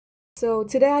So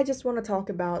today I just want to talk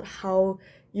about how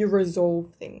you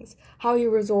resolve things, how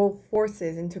you resolve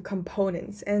forces into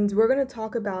components. And we're going to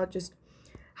talk about just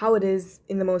how it is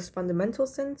in the most fundamental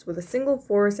sense with a single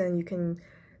force, and you can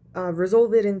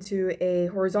resolve it into a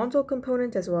horizontal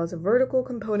component as well as a vertical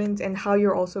component, and how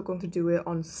you're also going to do it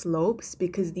on slopes,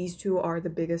 because these two are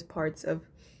the biggest parts of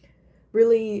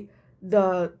really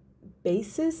the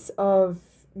basis of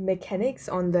mechanics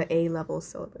on the A-level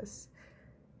syllabus.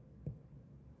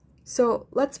 So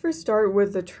let's first start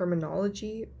with the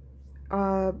terminology.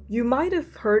 You might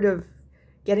have heard of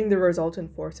getting the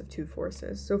resultant force of two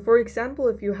forces. So for example,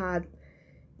 if you had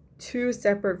two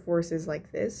separate forces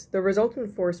like this, the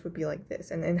resultant force would be like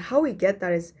this. And how we get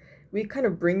that is we kind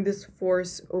of bring this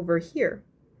force over here.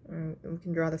 And we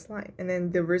can draw this line. And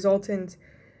then the resultant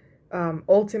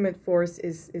ultimate force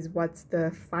is what's the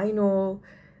final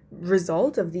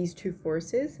result of these two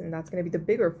forces. And that's going to be the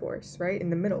bigger force, right, in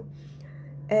the middle.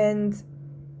 And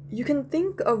you can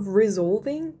think of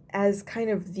resolving as kind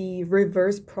of the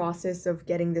reverse process of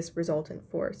getting this resultant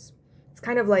force. It's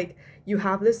kind of like you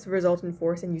have this resultant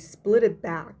force and you split it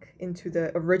back into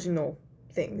the original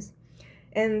things.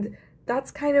 And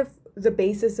that's kind of the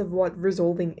basis of what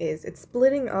resolving is. It's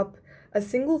splitting up a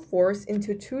single force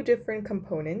into two different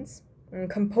components. And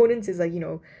components is like,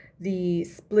 the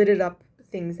splitted up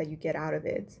things that you get out of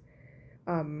it.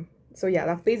 So yeah,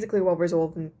 that's basically what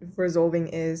resolving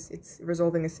is. It's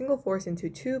resolving a single force into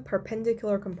two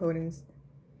perpendicular components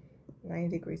 90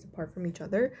 degrees apart from each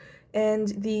other. And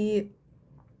the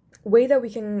way that we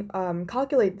can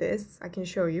calculate this, I can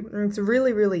show you. And it's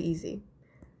really, really easy.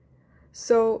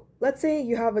 So let's say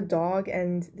you have a dog,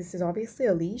 and this is obviously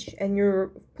a leash, and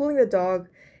you're pulling the dog.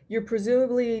 You're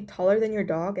presumably taller than your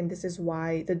dog, and this is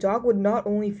why the dog would not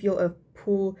only feel a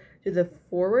pull to the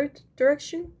forward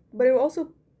direction, but it will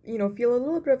also feel a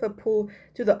little bit of a pull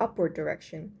to the upward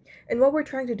direction. And what we're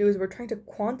trying to do is we're trying to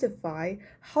quantify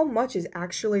how much is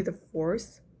actually the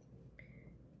force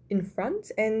in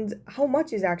front and how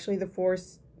much is actually the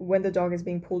force when the dog is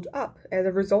being pulled up as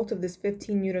a result of this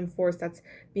 15 Newton force that's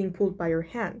being pulled by your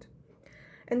hand.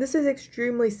 And this is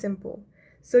extremely simple.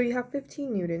 So you have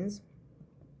 15 Newtons,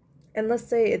 and let's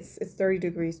say it's 30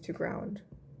 degrees to ground.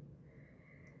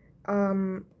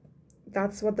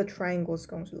 That's what the triangle is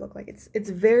going to look like. It's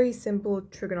very simple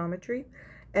trigonometry.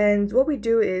 And what we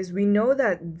do is we know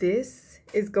that this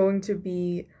is going to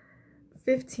be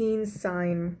 15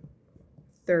 sine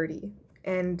 30.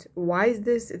 And why is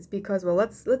this? It's because, well,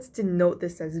 let's denote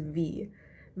this as V.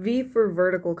 V for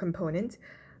vertical component.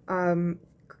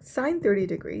 Sine 30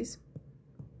 degrees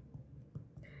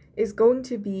is going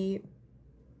to be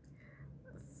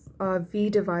V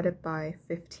divided by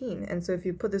 15. And so if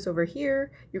you put this over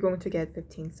here, you're going to get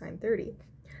 15 sine 30.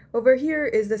 Over here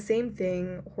is the same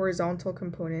thing. Horizontal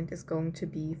component is going to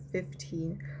be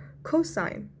 15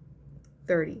 cosine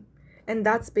 30. And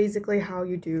that's basically how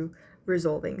you do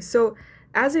resolving. So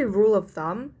as a rule of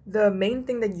thumb, the main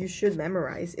thing that you should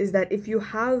memorize is that if you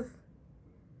have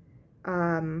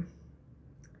a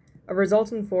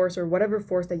resultant force or whatever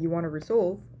force that you want to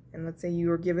resolve, and let's say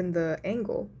you are given the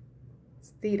angle,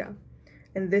 it's theta,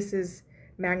 and this is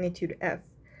magnitude F.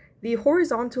 The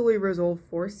horizontally resolved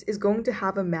force is going to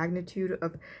have a magnitude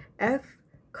of F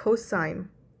cosine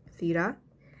theta,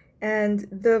 and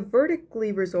the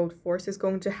vertically resolved force is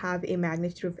going to have a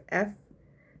magnitude of F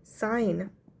sine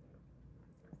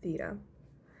theta.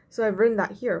 So I've written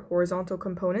that here: horizontal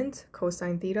component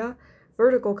cosine theta,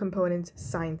 vertical component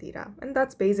sine theta. And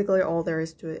that's basically all there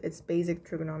is to it. It's basic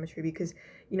trigonometry because,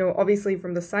 obviously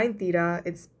from the sine theta,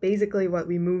 it's basically what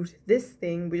we moved this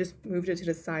thing, we just moved it to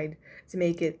the side to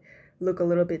make it look a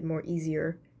little bit more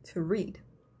easier to read.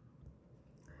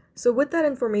 So with that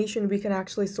information, we can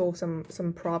actually solve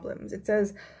some problems. It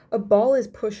says a ball is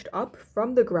pushed up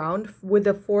from the ground with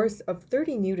a force of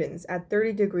 30 newtons at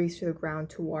 30 degrees to the ground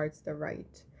towards the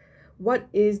right. What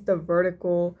is the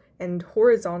vertical and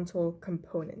horizontal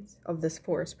components of this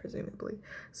force, presumably?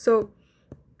 So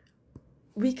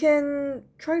we can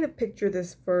try to picture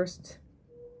this first.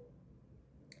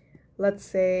 Let's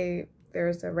say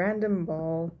there's a random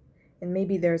ball, and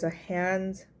maybe there's a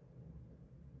hand.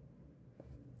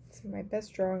 It's my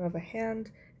best drawing of a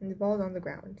hand, and the ball is on the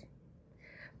ground.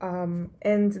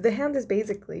 And the hand is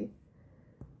basically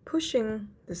pushing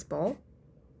this ball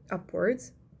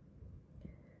upwards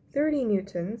 30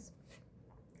 newtons,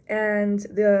 and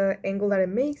the angle that it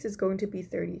makes is going to be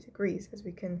 30 degrees. As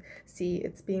we can see,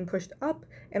 it's being pushed up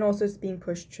and also it's being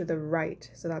pushed to the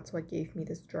right. So that's what gave me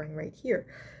this drawing right here.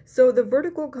 So the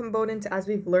vertical component, as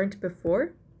we've learned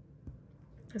before,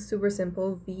 is super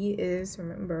simple. V is,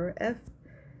 remember, F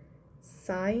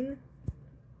sine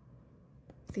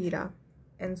theta.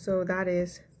 And so that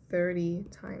is 30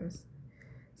 times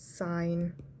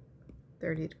sine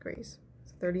 30 degrees.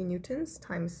 30 newtons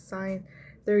times sine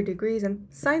 30 degrees. And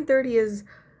sine 30 is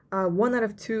 1 out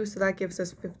of 2, so that gives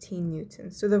us 15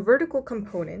 newtons. So the vertical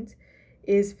component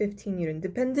is 15 newton.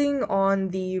 Depending on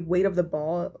the weight of the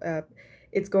ball,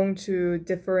 it's going to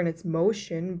differ in its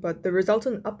motion, but the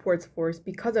resultant upwards force,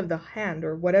 because of the hand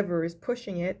or whatever is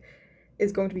pushing it,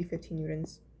 is going to be 15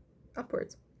 newtons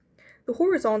upwards. The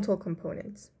horizontal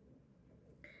component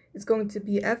is going to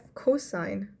be F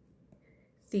cosine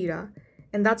theta,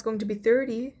 and that's going to be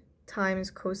 30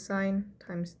 times cosine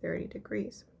times 30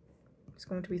 degrees. It's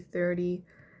going to be 30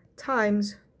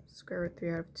 times square root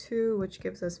 3 out of 2, which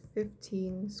gives us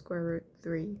 15 square root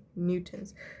 3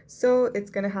 newtons. So it's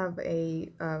going to have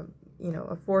a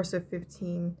force of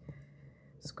 15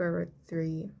 square root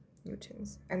 3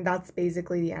 newtons. And that's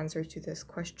basically the answer to this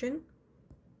question.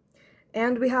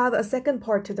 And we have a second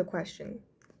part to the question.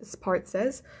 This part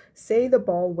says, say the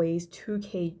ball weighs 2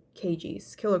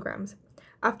 kilograms.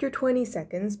 After 20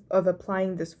 seconds of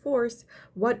applying this force,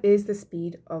 what is the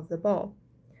speed of the ball?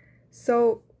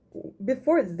 So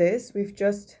before this, we've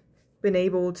just been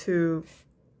able to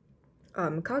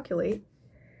calculate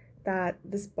that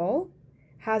this ball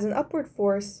has an upward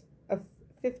force of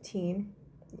 15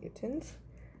 newtons,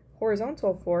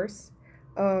 horizontal force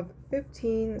of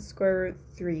 15 square root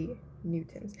 3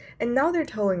 newtons. And now they're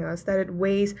telling us that it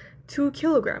weighs 2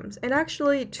 kilograms. And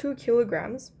actually 2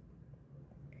 kilograms,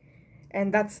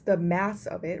 and that's the mass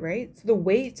of it, right? So the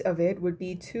weight of it would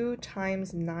be 2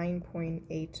 times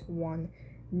 9.81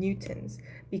 newtons,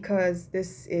 because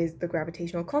this is the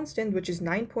gravitational constant, which is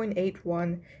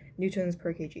 9.81 newtons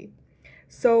per kg.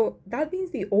 So that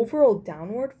means the overall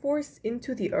downward force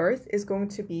into the earth is going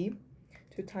to be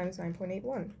 2 times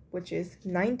 9.81, which is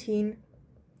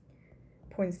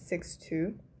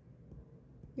 19.62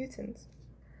 newtons.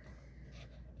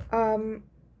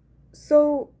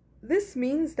 So this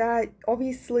means that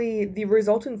obviously the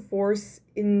resultant force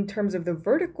in terms of the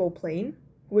vertical plane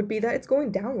would be that it's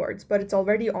going downwards, but it's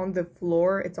already on the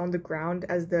floor, it's on the ground,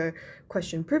 as the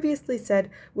question previously said,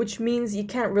 which means you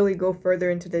can't really go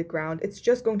further into the ground. It's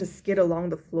just going to skid along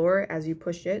the floor as you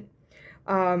push it.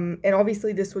 And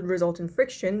obviously this would result in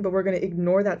friction, but we're going to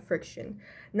ignore that friction.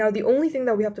 Now the only thing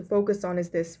that we have to focus on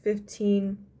is this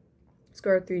 15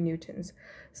 square root 3 newtons.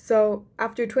 So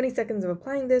after 20 seconds of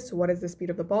applying this, what is the speed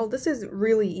of the ball? This is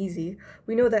really easy.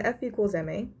 We know that F equals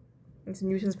ma. It's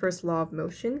Newton's first law of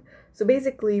motion. So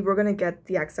basically, we're going to get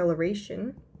the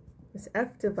acceleration, is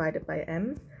F divided by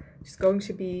m, which is going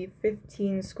to be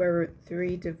 15 square root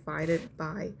 3 divided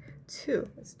by 2.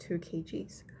 That's 2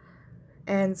 kgs.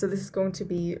 And so this is going to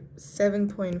be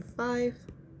 7.5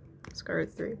 square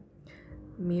root 3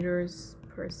 meters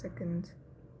per second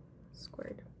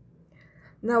squared.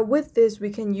 Now with this, we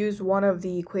can use one of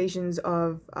the equations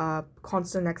of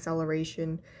constant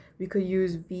acceleration. We could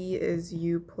use v is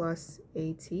u plus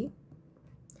at.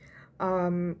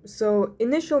 So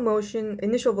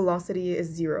initial velocity is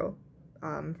 0.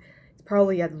 It's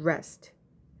probably at rest.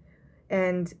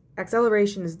 And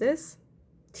acceleration is this.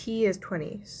 T is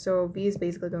 20. So v is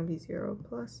basically going to be 0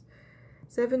 plus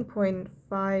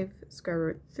 7.5 square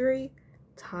root 3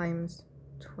 times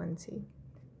 20.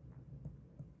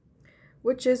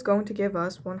 Which is going to give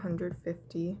us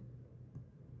 150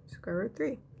 square root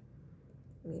 3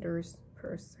 meters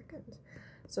per second.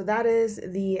 So that is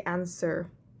the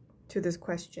answer to this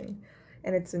question.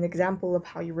 And it's an example of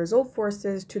how you resolve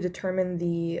forces to determine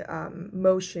the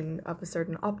motion of a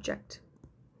certain object.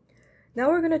 Now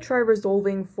we're going to try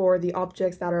resolving for the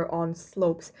objects that are on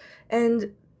slopes.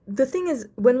 And the thing is,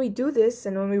 when we do this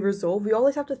and when we resolve, we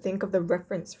always have to think of the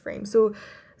reference frame. So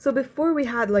before we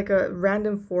had like a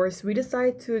random force, we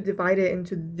decided to divide it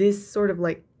into this sort of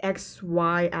like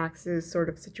x-y axis sort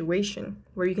of situation,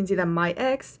 where you can see that my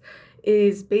x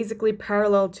is basically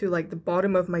parallel to like the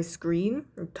bottom of my screen,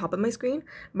 or top of my screen.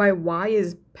 My y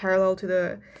is parallel to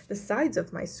the sides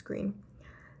of my screen.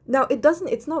 Now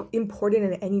it's not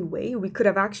important in any way. We could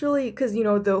have actually, because you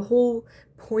know, the whole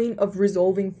point of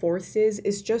resolving forces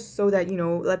is just so that, you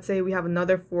know, let's say we have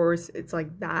another force, it's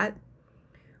like that.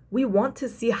 We want to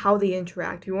see how they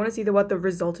interact. We want to see what the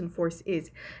resultant force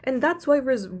is. And that's why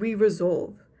we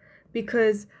resolve.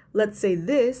 Because let's say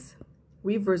this,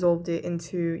 we've resolved it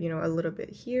into, you know, a little bit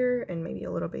here and maybe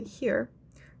a little bit here.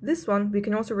 This one, we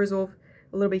can also resolve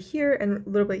a little bit here and a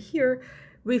little bit here.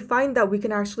 We find that we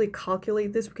can actually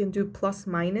calculate this. We can do plus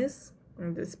minus,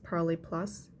 and this probably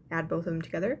plus, add both of them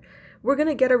together. We're going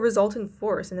to get a resultant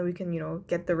force, and then we can, you know,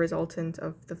 get the resultant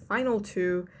of the final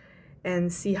two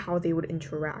and see how they would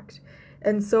interact.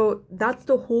 And so that's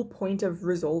the whole point of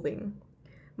resolving.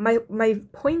 my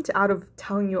point out of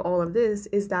telling you all of this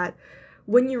is that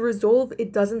when you resolve,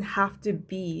 it doesn't have to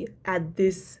be at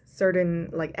this certain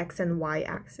like x and y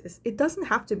axis. It doesn't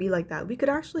have to be like that. We could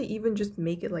actually even just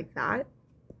make it like that.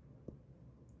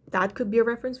 That could be a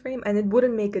reference frame, and it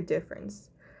wouldn't make a difference.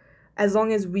 As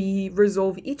long as we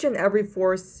resolve each and every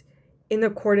force in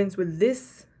accordance with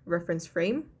this reference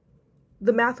frame,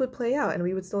 the math would play out and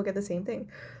we would still get the same thing.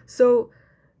 So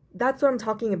that's what I'm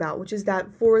talking about, which is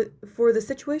that for the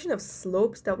situation of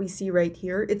slopes that we see right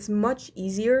here, it's much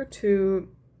easier to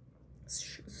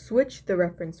switch the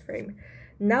reference frame.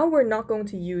 Now we're not going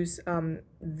to use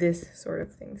this sort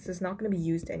of thing. This is not going to be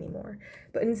used anymore.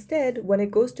 But instead, when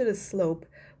it goes to the slope,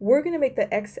 we're going to make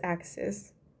the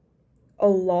x-axis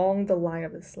along the line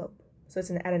of the slope. So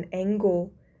it's at an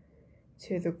angle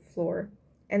to the floor.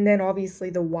 And then obviously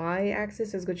the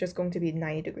y-axis is just going to be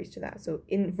 90 degrees to that. So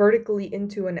vertically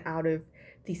into and out of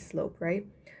the slope, right?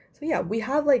 So yeah, we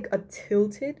have like a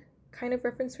tilted kind of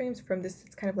reference frames from this.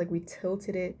 It's kind of like we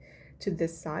tilted it to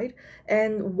this side.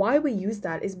 And why we use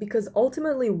that is because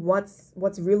ultimately what's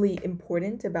really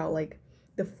important about like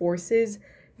the forces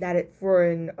that it for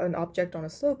an object on a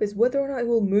slope is whether or not it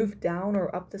will move down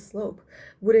or up the slope.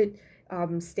 Would it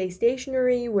stay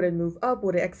stationary? Would it move up?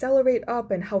 Would it accelerate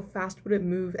up? And how fast would it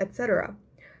move, etc.?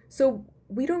 So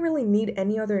we don't really need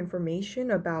any other information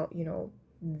about, you know,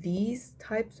 these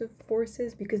types of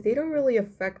forces because they don't really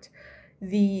affect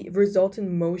the resultant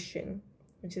motion,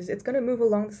 which is it's going to move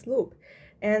along the slope.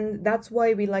 And that's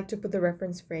why we like to put the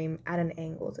reference frame at an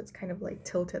angle. So it's kind of like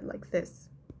tilted like this.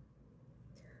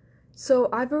 So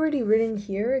I've already written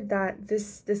here that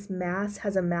this mass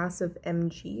has a mass of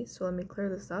mg. So let me clear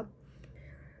this up.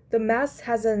 The mass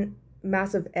has a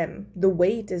mass of m. The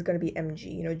weight is going to be mg.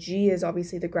 You know, g is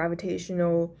obviously the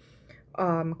gravitational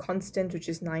constant, which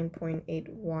is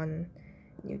 9.81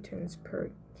 newtons per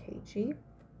kg.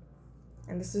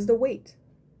 And this is the weight.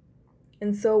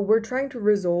 And so we're trying to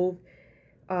resolve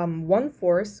one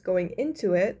force going into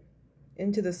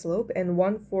the slope, and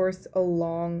one force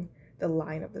along the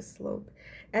line of the slope.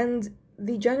 And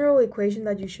the general equation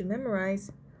that you should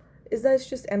memorize is that it's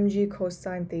just mg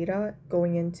cosine theta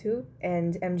going into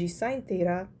and mg sine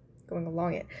theta going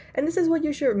along it. And this is what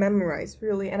you should memorize,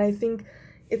 really. And I think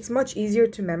it's much easier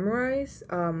to memorize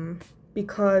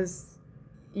because,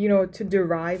 you know, to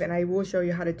derive, and I will show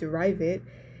you how to derive it,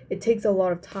 it takes a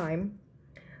lot of time.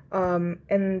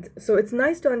 And so it's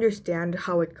nice to understand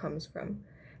how it comes from.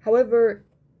 However,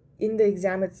 in the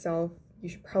exam itself, you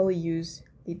should probably use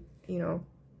the, you know,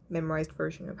 memorized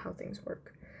version of how things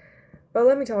work. But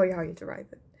let me tell you how you derive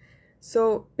it.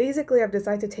 So basically, I've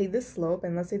decided to take this slope,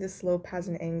 and let's say this slope has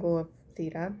an angle of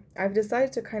theta. I've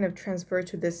decided to kind of transfer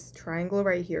to this triangle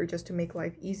right here just to make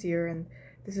life easier, and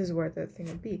this is where the thing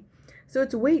would be. So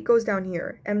its weight goes down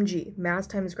here, mg, mass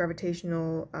times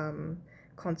gravitational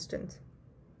constant.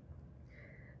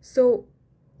 So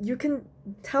you can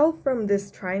tell from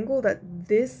this triangle that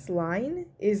this line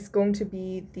is going to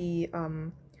be the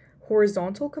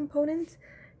horizontal component,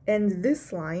 and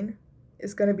this line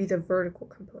is going to be the vertical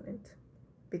component,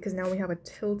 because now we have a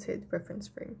tilted reference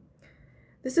frame.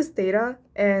 This is theta,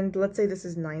 and let's say this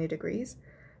is 90 degrees.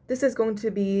 This is going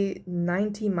to be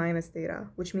 90 minus theta,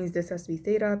 which means this has to be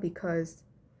theta because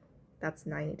that's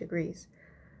 90 degrees.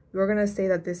 We're going to say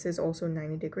that this is also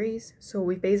 90 degrees. So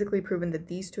we've basically proven that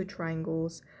these two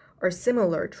triangles are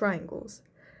similar triangles.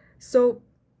 So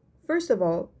first of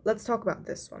all, let's talk about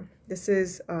this one. This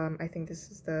is, I think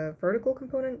this is the vertical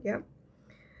component, yeah.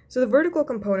 So the vertical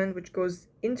component, which goes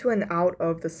into and out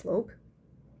of the slope,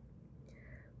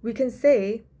 we can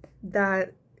say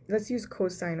that, let's use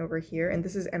cosine over here, and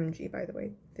this is mg, by the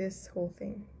way. This whole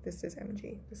thing, this is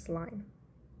mg, this line.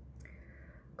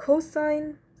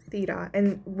 Cosine theta,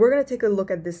 and we're going to take a look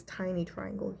at this tiny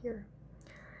triangle here.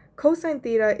 Cosine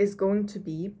theta is going to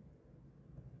be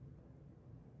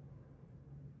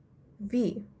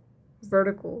v,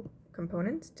 vertical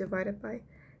component, divided by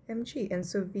mg, and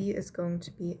so v is going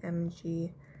to be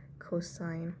mg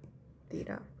cosine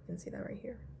theta. You can see that right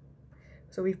here.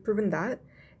 So we've proven that,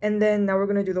 and then now we're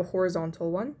going to do the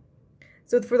horizontal one.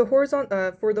 So for the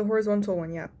horizontal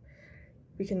one, yeah,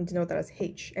 we can denote that as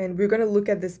h, and we're going to look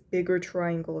at this bigger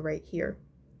triangle right here.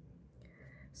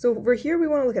 So over here we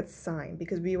want to look at sine,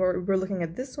 because we're looking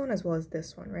at this one as well as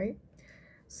this one, right?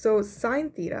 So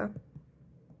sine theta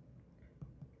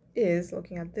is,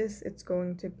 looking at this, it's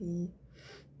going to be,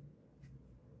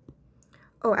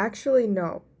 oh, actually,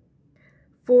 no.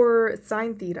 For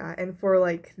sine theta and for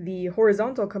like the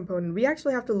horizontal component, we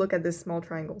actually have to look at this small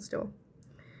triangle still.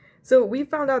 So we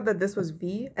found out that this was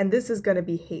v, and this is going to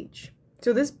be h.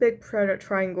 So this big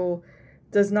triangle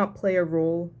does not play a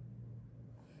role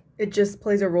It just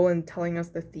plays a role in telling us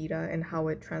the theta and how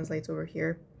it translates over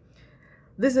here.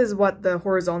 This is what the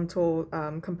horizontal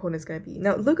component is going to be.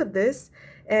 Now look at this,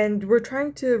 and we're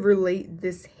trying to relate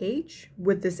this h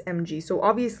with this mg. So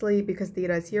obviously, because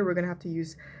theta is here, we're going to have to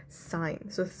use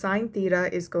sine. So sine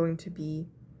theta is going to be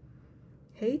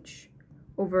h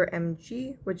over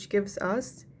mg, which gives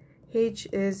us h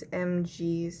is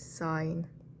mg sine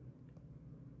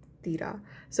theta.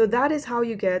 So that is how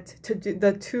you get to do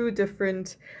the two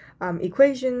different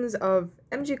equations of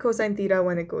mg cosine theta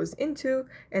when it goes into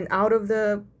and out of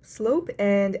the slope,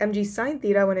 and mg sine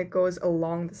theta when it goes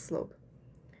along the slope.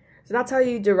 So that's how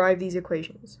you derive these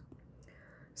equations.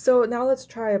 So now let's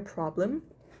try a problem.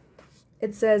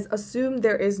 It says, assume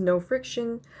there is no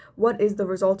friction. What is the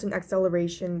resultant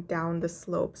acceleration down the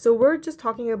slope? So we're just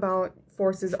talking about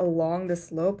forces along the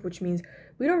slope, which means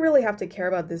we don't really have to care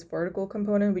about this vertical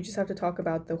component. We just have to talk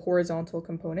about the horizontal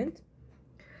component.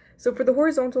 So for the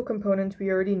horizontal component,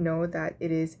 we already know that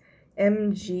it is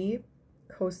mg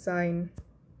cosine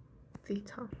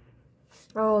theta.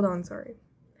 Oh, hold on, sorry.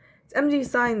 It's mg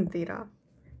sine theta.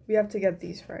 We have to get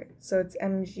these right. So it's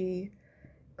mg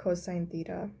cosine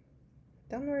theta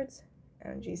downwards,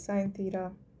 mg sine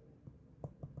theta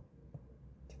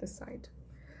to the side.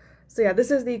 So yeah,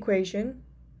 this is the equation.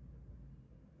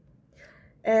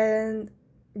 And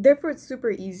therefore it's super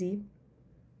easy.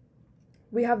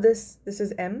 We have this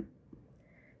is m.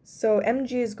 So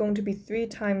mg is going to be 3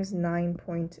 times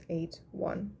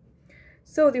 9.81.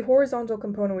 So the horizontal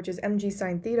component, which is mg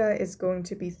sine theta, is going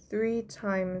to be 3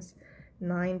 times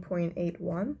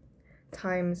 9.81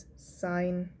 times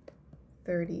sine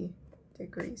 30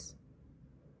 degrees.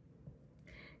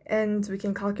 And we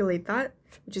can calculate that,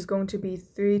 which is going to be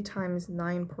 3 times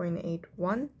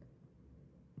 9.81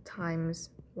 times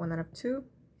 1 out of 2.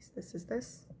 This is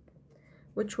this,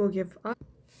 which will give us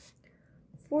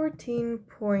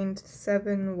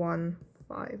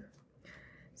 14.715.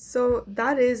 So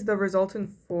that is the resultant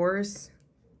force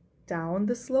down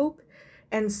the slope.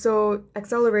 And so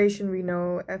acceleration, we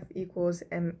know F equals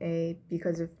ma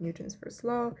because of Newton's first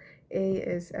law. A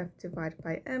is F divided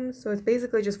by m. So it's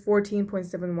basically just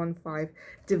 14.715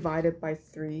 divided by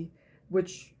 3,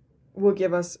 which will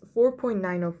give us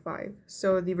 4.905.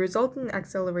 So the resultant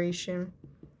acceleration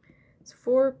is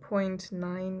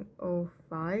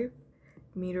 4.905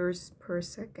 meters per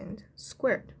second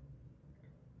squared.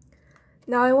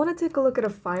 Now I want to take a look at a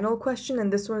final question,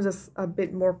 and this one is a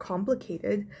bit more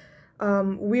complicated.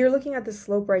 We are looking at the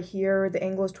slope right here. The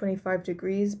angle is 25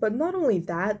 degrees, but not only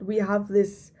that, we have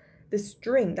this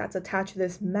string that's attached to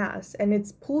this mass, and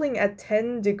it's pulling at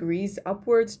 10 degrees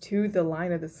upwards to the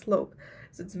line of the slope.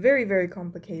 So it's very, very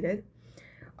complicated.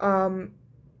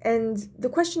 And the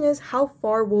question is, how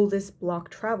far will this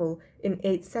block travel in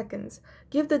 8 seconds?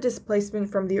 Give the displacement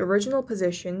from the original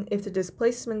position if the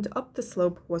displacement up the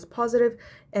slope was positive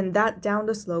and that down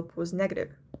the slope was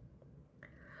negative.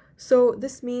 So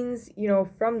this means,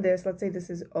 from this, let's say this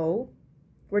is O,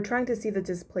 we're trying to see the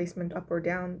displacement up or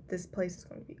down. This place is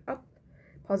going to be up,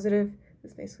 positive.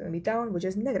 This place is going to be down, which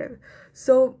is negative.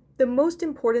 So the most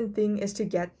important thing is to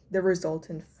get the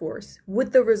resultant force.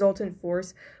 With the resultant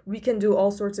force, we can do all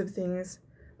sorts of things,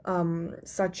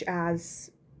 such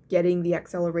as getting the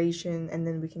acceleration, and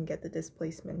then we can get the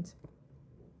displacement.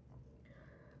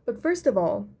 But first of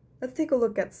all, let's take a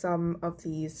look at some of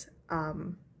these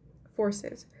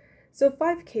forces. So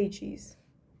 5 kgs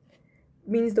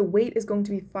means the weight is going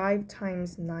to be 5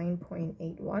 times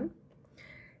 9.81.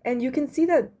 And you can see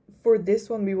that for this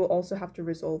one, we will also have to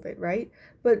resolve it, right?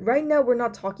 But right now, we're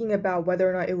not talking about whether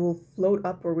or not it will float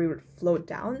up or we would float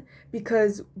down,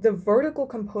 because the vertical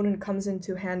component comes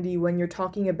into handy when you're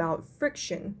talking about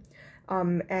friction,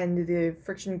 and the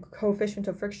friction coefficient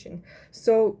of friction.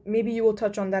 So maybe you will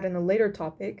touch on that in a later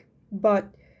topic,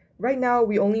 but right now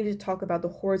we only need to talk about the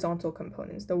horizontal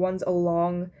components, the ones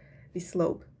along the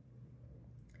slope.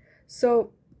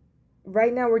 So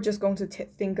right now we're just going to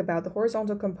think about the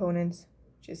horizontal components,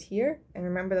 which is here, and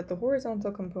remember that the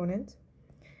horizontal component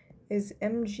is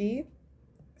mg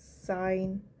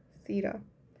sine theta.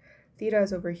 Theta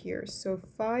is over here, so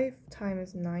 5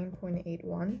 times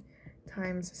 9.81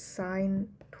 times sine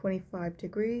 25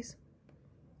 degrees,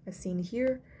 as seen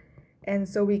here, and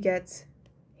so we get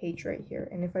h right here.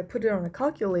 And if I put it on a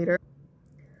calculator,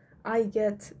 I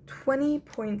get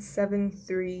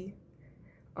 20.73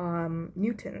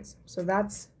 newtons. So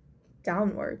that's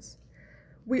downwards.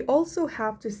 We also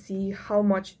have to see how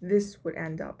much this would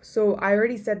end up. So I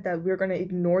already said that we're going to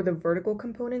ignore the vertical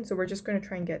component, so we're just going to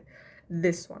try and get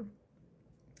this one.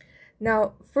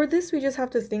 Now, for this, we just have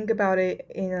to think about it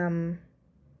in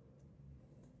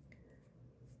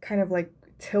kind of like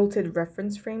tilted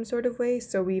reference frame sort of way.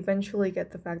 So we eventually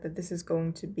get the fact that this is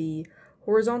going to be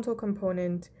horizontal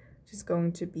component, which is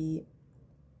going to be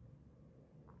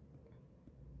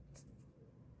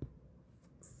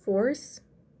force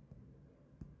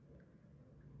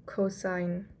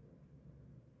cosine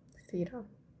theta.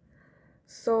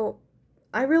 So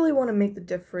I really want to make the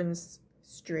difference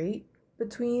straight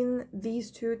between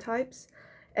these two types.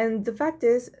 And the fact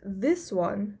is, this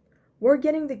one, we're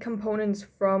getting the components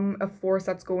from a force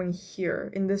that's going here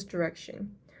in this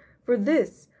direction. For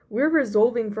this, we're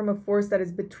resolving from a force that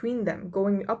is between them,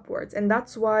 going upwards. And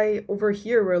that's why over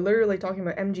here, we're literally talking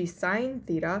about mg sine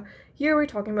theta. Here, we're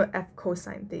talking about f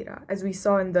cosine theta, as we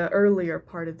saw in the earlier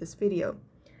part of this video.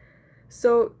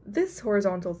 So this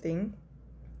horizontal thing,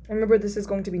 remember this is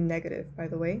going to be negative, by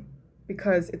the way,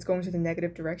 because it's going to the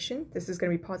negative direction. This is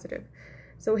going to be positive.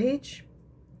 So h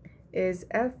is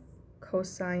f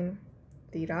cosine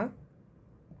theta.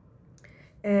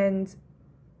 And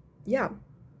yeah,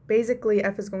 basically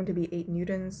f is going to be 8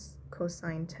 newtons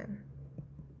cosine 10.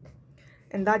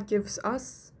 And that gives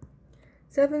us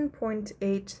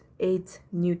 7.88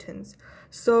 newtons.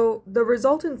 So the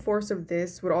resultant force of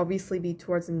this would obviously be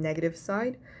towards the negative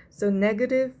side. So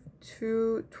negative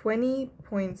to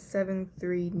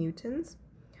 20.73 newtons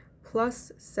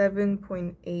plus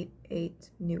 7.88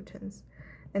 newtons.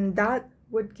 And that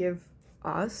would give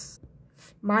us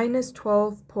minus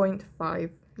 12.5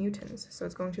 newtons. So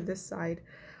it's going to this side.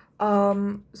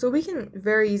 So we can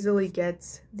very easily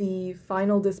get the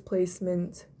final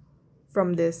displacement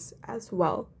from this as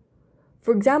well.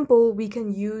 For example, we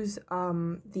can use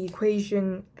the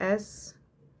equation S,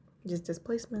 which is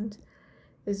displacement,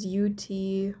 is ut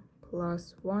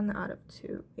plus 1 out of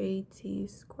 2 at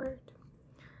squared.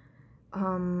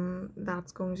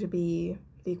 That's going to be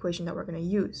the equation that we're going to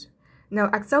use. Now,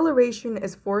 acceleration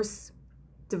is force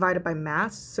divided by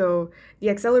mass, so the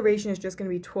acceleration is just going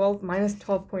to be 12 minus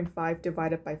 12.5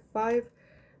 divided by 5,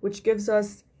 which gives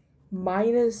us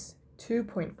minus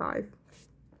 2.5.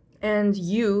 And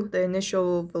u, the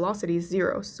initial velocity, is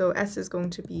 0, so s is going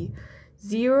to be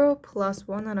 0 plus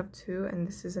 1 out of 2, and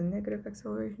this is a negative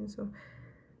acceleration, so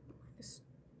minus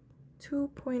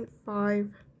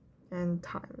 2.5 and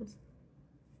times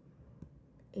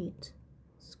 8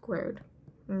 squared.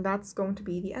 And that's going to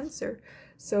be the answer.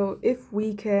 So if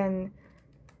we can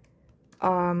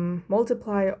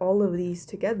multiply all of these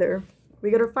together,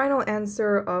 we get a final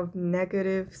answer of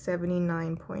negative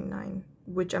 79.9,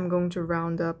 which I'm going to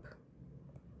round up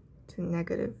to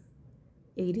negative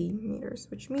 80 meters,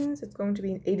 which means it's going to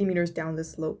be 80 meters down the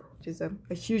slope, which is a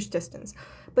huge distance.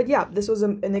 But yeah, this was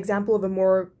an example of a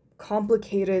more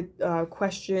complicated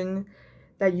question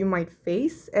that you might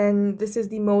face, and this is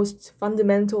the most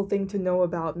fundamental thing to know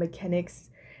about mechanics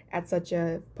at such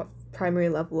a primary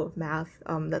level of math.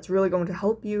 That's really going to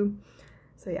help you.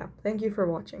 So yeah, thank you for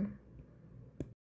watching.